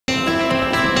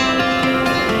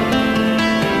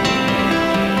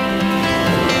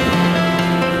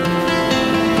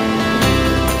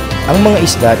Ang mga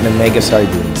isda ng Mega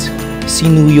Sardines,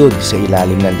 sinuyod sa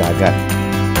ilalim ng dagat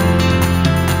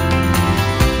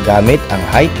gamit ang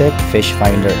high-tech fish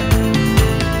finder.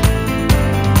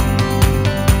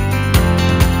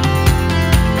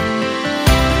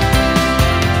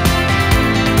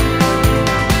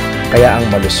 Kaya ang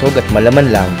malusog at malaman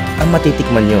lang ang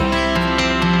matitikman nyo.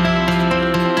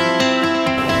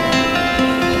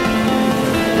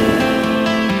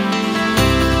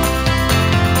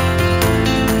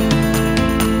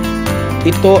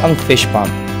 Ito ang fish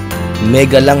pump.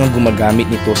 Mega lang ang gumagamit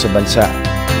nito sa bansa.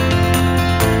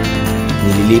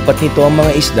 Nililipat nito ang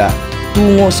mga isda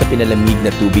tungo sa pinalamig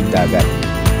na tubig dagat.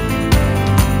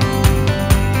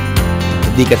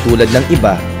 Hindi katulad ng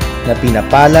iba na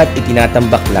pinapalat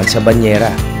itinatambak lang sa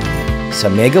banyera. Sa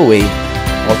Mega Way,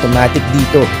 automatic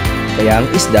dito, kaya ang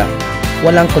isda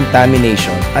walang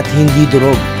contamination at hindi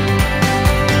durog.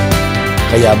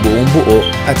 Kaya buong buo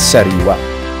at sariwa.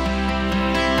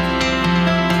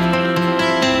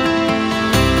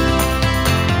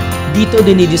 Dito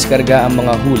dinidiskarga ang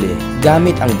mga huli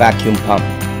gamit ang vacuum pump.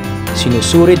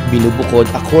 Sinusurit binubukod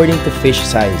according to fish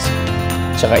size.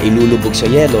 Tsaka ilulubog sa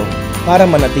yelo para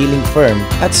manatiling firm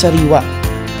at sariwa.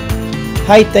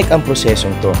 High-tech ang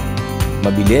prosesong to.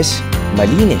 Mabilis,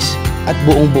 malinis, at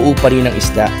buong-buo pa rin ang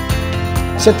isda.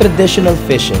 Sa traditional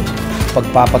fishing,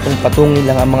 pagpapatong-patungin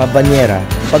lang ang mga banyera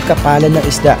pagkapalan ng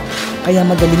isda, kaya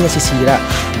madaling nasisira.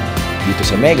 Dito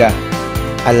sa Mega,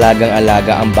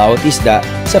 alagang-alaga ang bawat isda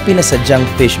sa pinasadyang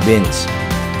fish bins,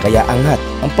 kaya angat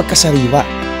ang pagkasariwa.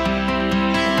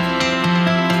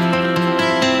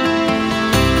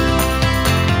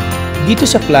 Dito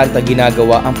sa planta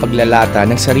ginagawa ang paglalata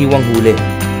ng sariwang huli.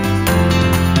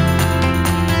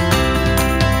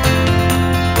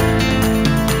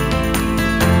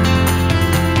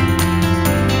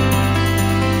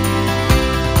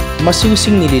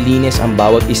 Masusing nililinis ang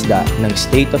bawat isda ng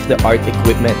state-of-the-art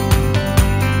equipment.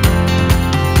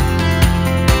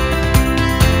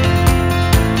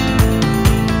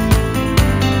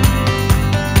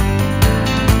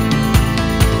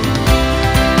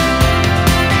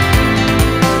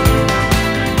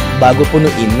 Bago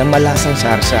punuin ng malasang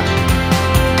sarsa.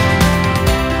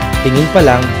 Tingin pa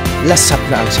lang, lasap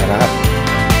na ang sarap.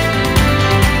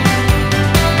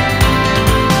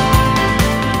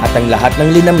 At ang lahat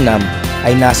ng linamnam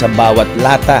ay nasa bawat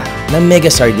lata ng Mega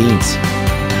Sardines.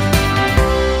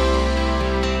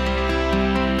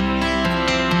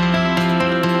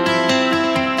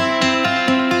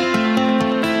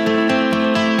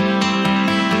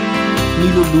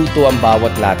 Niluluto ang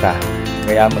bawat lata,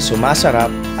 kaya mas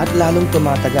sumasarap at lalong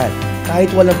tumatagal kahit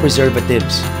walang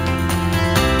preservatives.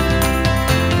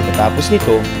 Pagkatapos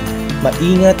nito,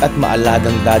 maingat at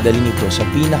maalagang dadalhin ito sa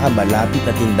pinakamalapit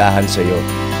na tindahan sa iyo.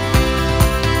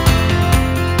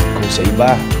 Kung sa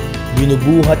iba,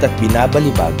 binubuhat at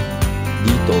binabalibag,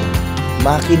 dito,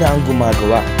 makina ang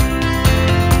gumagawa.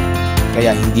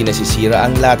 Kaya hindi nasisira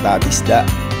ang lata at isda.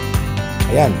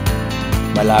 Ayan,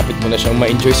 malapit mo na siyang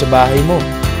ma-enjoy sa bahay mo.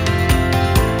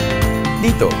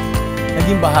 Dito,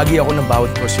 naging bahagi ako ng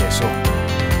bawat proseso.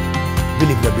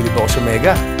 Bilib na bilib ako sa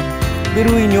Mega.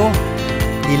 Biruin nyo,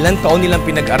 ilang taon nilang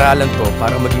pinag-aralan to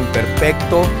para maging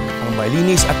perpekto ang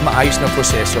malinis at maayos na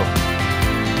proseso.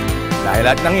 Dahil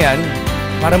lahat ng yan,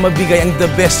 para mabigay ang the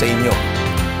best sa inyo.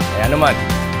 Kaya naman,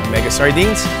 ang Mega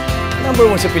Sardines, #1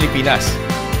 sa Pilipinas.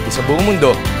 Sa buong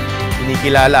mundo,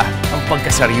 kinikilala ang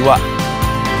pagkasariwa.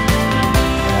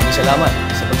 Maraming salamat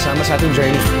sa pagsama sa ating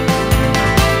journey.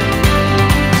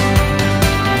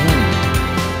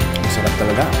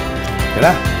 Talaga.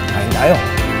 Tara, kain tayo.